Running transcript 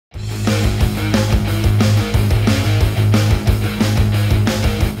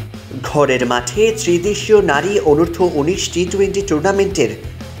ঘরের মাঠে ত্রিদেশীয় নারী অনূর্ধ্ব ১৯ টি-20 টুর্নামেন্টের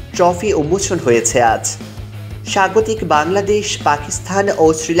ট্রফি উন্মোচন হয়েছে আজ। স্বাগতিক বাংলাদেশ, পাকিস্তান ও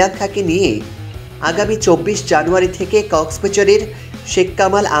শ্রীলঙ্কাকে নিয়ে আগামী ২৪ জানুয়ারি থেকে কক্সবাজারের শেখ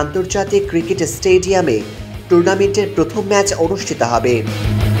কামাল আন্তর্জাতিক ক্রিকেট স্টেডিয়ামে টুর্নামেন্টের প্রথম ম্যাচ অনুষ্ঠিত হবে।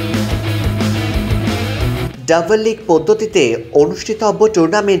 ডাবল লিগ পদ্ধতিতে অনুষ্ঠিতব্য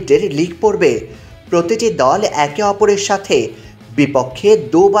টুর্নামেন্টের লিগ পর্বে প্রতিটি দল একে অপরের সাথে বিপক্ষে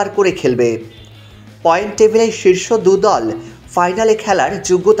দুবার করে খেলবে। পয়েন্ট টেবিলের শীর্ষ দু দল ফাইনালে খেলার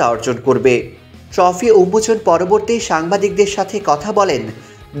যোগ্যতা অর্জন করবে। ট্রফি উন্মোচন পরবর্তী সাংবাদিকদের সাথে কথা বলেন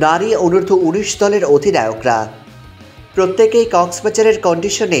নারী অনূর্ধ্ব ১৯ দলের অধিনায়করা। প্রত্যেকেই কক্সবাজারের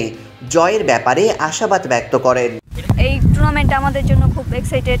কন্ডিশনে জয়ের ব্যাপারে আশাবাদ ব্যক্ত করেন। এই টুর্নামেন্টটা আমাদের জন্য খুব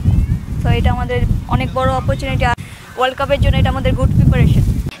এক্সাইটেড, তো এটা আমাদের অনেক বড় অপরচুনিটি। वर्ल्ड कप जो है हमारे गुड प्रिपरेशन।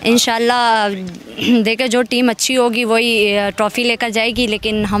 इंशाल्लाह देखिए जो टीम अच्छी होगी वही ट्रॉफ़ी लेकर जाएगी,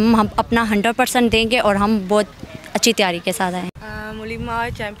 लेकिन हम अपना 100% देंगे और हम बहुत अच्छी तैयारी के साथ आए। मुलिंग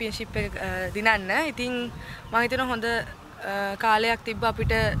चैंपियनशिप दिनान्न ඉතින් මම හිතනවා හොඳ කාලයක් තිබ්බ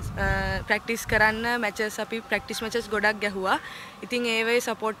අපිට ප්‍රැක්ටිස් කරන්න මැචස් අපි ප්‍රැක්ටිස් මැචස් ගොඩක් ගැහුවා. ඉතින් ඒ වෙයි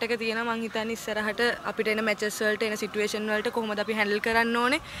සපෝට් එක තියෙනවා. මම හිතන්නේ ඉස්සරහට අපිට එන මැචස් වලට එන সিচুয়েশন වලට කොහොමද අපි হ্যান্ডেল කරන්න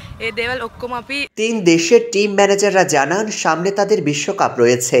ඕනේ ඒ දේවල් ඔක්කොම අපි। তিন দেশের টিম ম্যানেজাররা জানান সামনে তাদের বিশ্বকাপ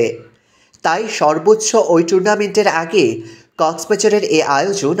রয়েছে, তাই সর্বোচ্চ ওই টুর্নামেন্টের আগে কক্সবাজারের এই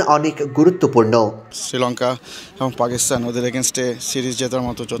আয়োজন অনেক গুরুত্বপূর্ণ। শ্রীলঙ্কা এবং পাকিস্তান ওদের এগেনস্টে সিরিজ জেতার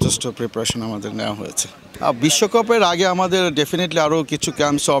মতো যথেষ্ট প্রিপারেশন আমাদের নেওয়া হয়েছে। বিশ্বকাপের আগে আমাদের ডেফিনেটলি আরও কিছু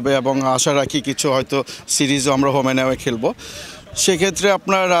ক্যাম্পস হবে এবং আশা রাখি কিছু হয়তো সিরিজও আমরা হোমে নেওয়া খেলবো। সেক্ষেত্রে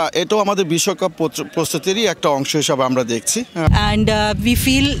আপনার এটাও আমাদের বিশ্বকাপ প্রস্তুতিরই একটা অংশ হিসাবে আমরা দেখছি। And we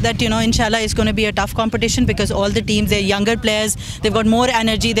feel that inshallah it's going to be a tough competition because all the teams, they're younger players, they've got more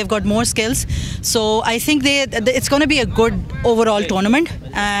energy, they've got more skills, so I think it's going to be a good overall tournament,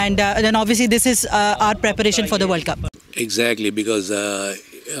 and then obviously this is our preparation for the World Cup. Exactly, because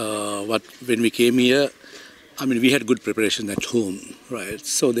when we came here, I mean, we had good preparation at home, right?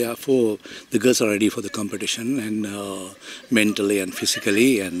 So therefore, the girls are ready for the competition, and mentally and physically,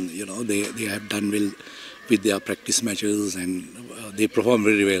 and they have done well with their practice matches, and they perform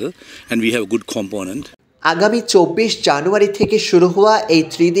very well, and we have a good component. আগামী ২৪ জানুয়ারি থেকে শুরু হওয়া এই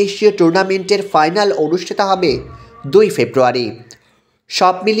ত্রিদেশীয় টুর্নামেন্টের final অনুষ্ঠিত হবে ২ ফেব্রুয়ারি।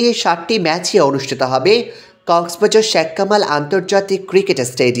 সব মিলিয়ে ৭টি ম্যাচই অনুষ্ঠিত হবে কক্সবাজার শেখ কামাল আন্তর্জাতিক ক্রিকেট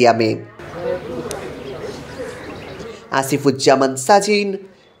স্টেডিয়ামে। আসিফুজ্জামান সাজিন,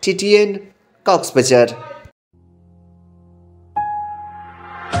 TTN, কক্সবাজার।